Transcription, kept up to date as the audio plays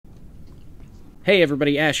Hey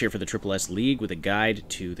everybody, Ash here for the Triple S League with a guide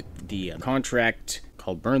to the contract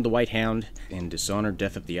called Burn the White Hound and Dishonored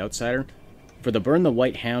Death of the Outsider. For the Burn the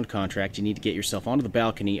White Hound contract, you need to get yourself onto the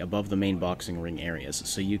balcony above the main boxing ring areas,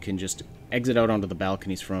 so you can just exit out onto the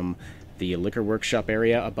balconies from the liquor workshop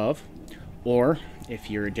area above. Or, if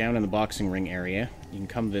you're down in the boxing ring area, you can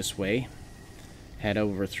come this way, head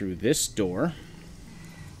over through this door,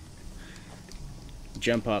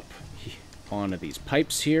 jump up onto these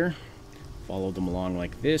pipes here, follow them along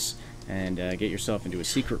like this, and get yourself into a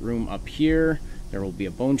secret room up here. There will be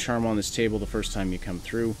a bone charm on this table the first time you come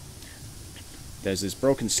through. There's this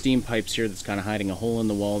broken steam pipes here that's kind of hiding a hole in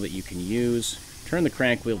the wall that you can use. Turn the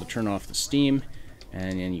crank wheel to turn off the steam,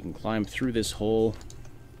 and then you can climb through this hole.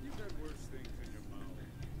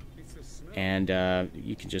 And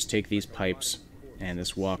you can just take these pipes and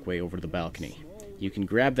this walkway over to the balcony. You can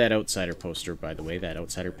grab that outsider poster, by the way, that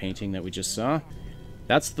outsider painting that we just saw.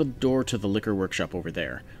 That's the door to the liquor workshop over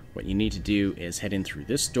there. What you need to do is head in through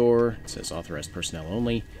this door. It says authorized personnel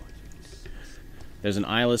only. There's an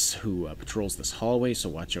eyeless who patrols this hallway, so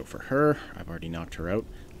watch out for her. I've already knocked her out.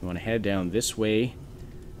 You want to head down this way.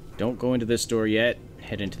 Don't go into this door yet.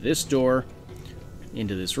 Head into this door,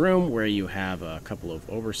 into this room where you have a couple of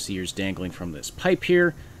overseers dangling from this pipe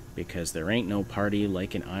here, because there ain't no party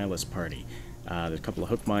like an eyeless party. There's a couple of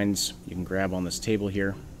hook mines you can grab on this table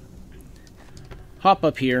here. Hop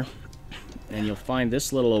up here, and you'll find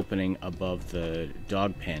this little opening above the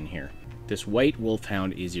dog pen here. This white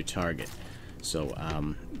wolfhound is your target. So,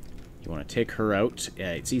 you want to take her out.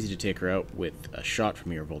 It's easy to take her out with a shot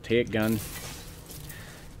from your voltaic gun.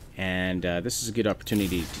 And this is a good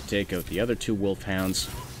opportunity to take out the other two wolfhounds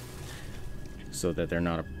so that they're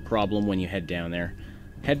not a problem when you head down there.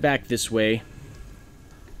 Head back this way.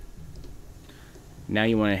 Now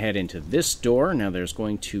you want to head into this door. Now there's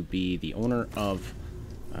going to be the owner of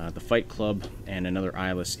the fight club and another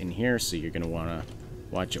eyeless in here, so you're going to want to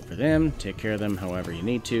watch out for them, take care of them however you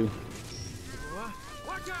need to.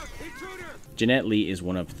 Jeanette Lee is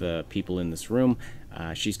one of the people in this room.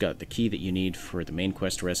 She's got the key that you need for the main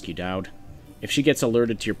quest to rescue Dowd. If she gets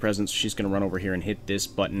alerted to your presence, she's going to run over here and hit this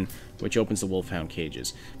button, which opens the wolfhound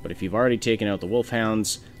cages. But if you've already taken out the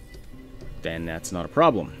wolfhounds, then that's not a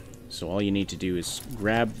problem. So all you need to do is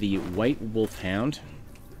grab the white wolfhound,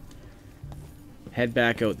 head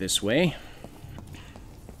back out this way,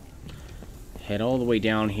 head all the way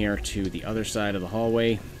down here to the other side of the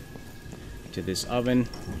hallway, to this oven,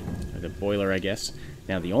 or the boiler, I guess.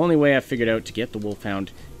 Now the only way I figured out to get the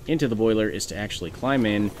wolfhound into the boiler is to actually climb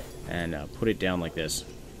in and put it down like this.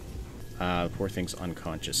 The poor thing's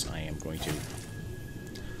unconscious. I am going to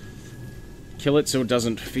kill it so it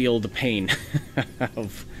doesn't feel the pain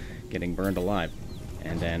of getting burned alive.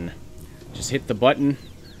 And then just hit the button,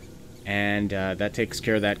 and that takes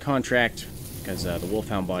care of that contract, because the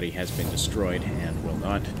wolfhound body has been destroyed and will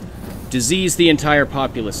not disease the entire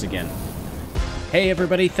populace again. Hey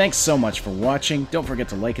everybody, thanks so much for watching. Don't forget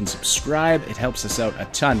to like and subscribe. It helps us out a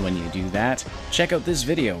ton when you do that. Check out this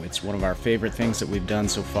video. It's one of our favorite things that we've done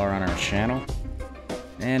so far on our channel.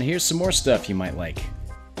 And here's some more stuff you might like.